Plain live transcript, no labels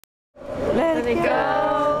Let it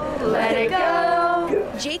go, let it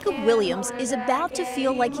go. Jacob Williams is about to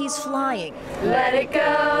feel like he's flying. Let it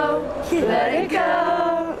go, let it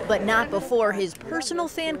go. But not before his personal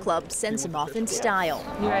fan club sends him off in style.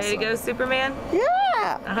 You ready to go, Superman?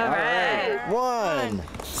 Yeah! All right. 1,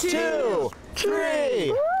 2,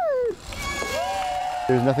 3!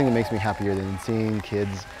 There's nothing that makes me happier than seeing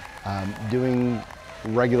kids doing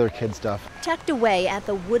regular kid stuff. Tucked away at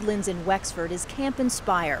the Woodlands in Wexford is Camp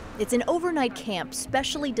Inspire. It's an overnight camp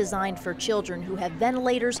specially designed for children who have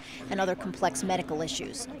ventilators and other complex medical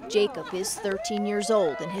issues. Jacob is 13 years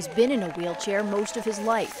old and has been in a wheelchair most of his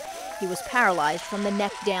life. He was paralyzed from the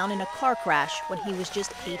neck down in a car crash when he was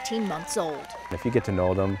just 18 months old. If you get to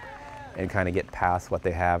know them and kind of get past what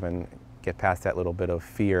they have and get past that little bit of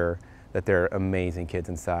fear, that they're amazing kids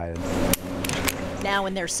inside. Now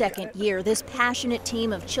in their second year, this passionate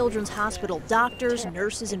team of Children's Hospital doctors,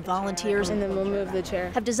 nurses, and volunteers And then we'll move the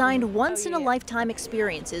chair. have designed once-in-a-lifetime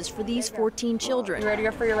experiences for these 14 children. You ready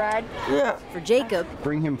to go for your ride? Yeah. For Jacob,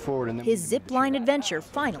 Bring him forward and then his zip line adventure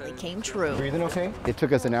finally came true. breathing okay? It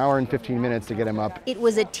took us an hour and 15 minutes to get him up. It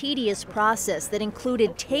was a tedious process that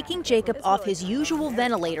included taking Jacob off his usual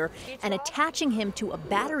ventilator and attaching him to a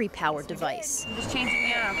battery-powered device. I'm just changing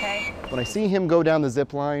the air, okay? When I see him go down the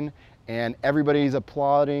zip line and everybody's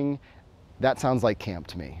applauding, that sounds like camp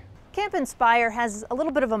to me. Camp Inspire has a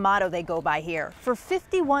little bit of a motto they go by here. For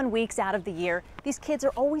 51 weeks out of the year, these kids are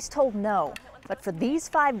always told no. But for these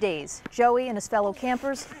 5 days, Joey and his fellow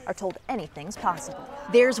campers are told anything's possible.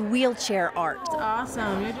 There's wheelchair art,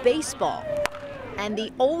 Awesome. baseball, and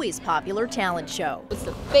the always popular talent show. What's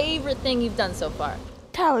the favorite thing you've done so far?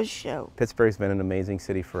 Talent show. Pittsburgh's been an amazing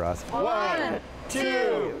city for us. 1,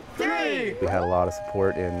 2, 3! We had a lot of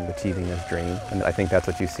support in achieving this dream, and I think that's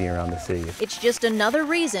what you see around the city. It's just another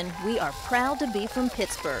reason we are proud to be from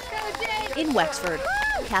Pittsburgh. In Wexford,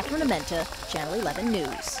 Catherine Amenta, Channel 11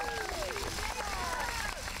 News.